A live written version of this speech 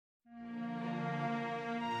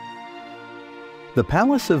The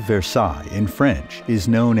Palace of Versailles in French is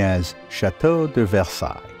known as Château de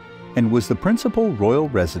Versailles and was the principal royal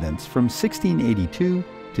residence from 1682 to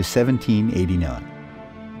 1789.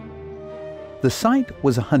 The site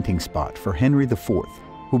was a hunting spot for Henry IV,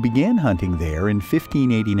 who began hunting there in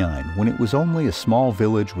 1589 when it was only a small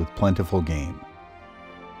village with plentiful game.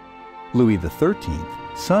 Louis XIII,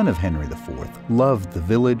 son of Henry IV, loved the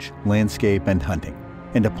village, landscape, and hunting,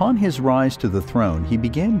 and upon his rise to the throne he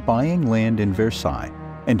began buying land in Versailles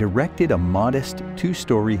and erected a modest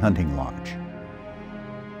two-story hunting lodge.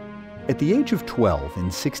 At the age of 12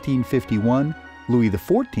 in 1651, Louis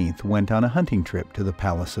XIV went on a hunting trip to the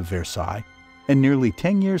Palace of Versailles, and nearly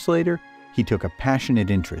 10 years later, he took a passionate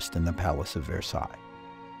interest in the Palace of Versailles.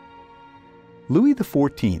 Louis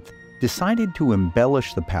XIV decided to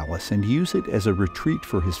embellish the palace and use it as a retreat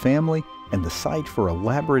for his family and the site for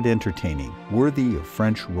elaborate entertaining worthy of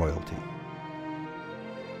French royalty.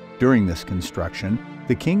 During this construction,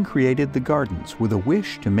 the king created the gardens with a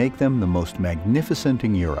wish to make them the most magnificent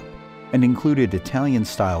in Europe, and included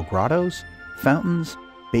Italian-style grottos, fountains,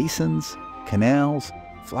 basins, canals,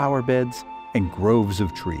 flower beds, and groves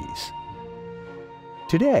of trees.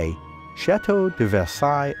 Today, Château de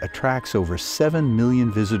Versailles attracts over 7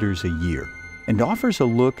 million visitors a year and offers a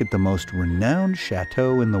look at the most renowned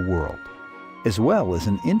chateau in the world, as well as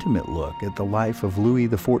an intimate look at the life of Louis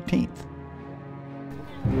XIV.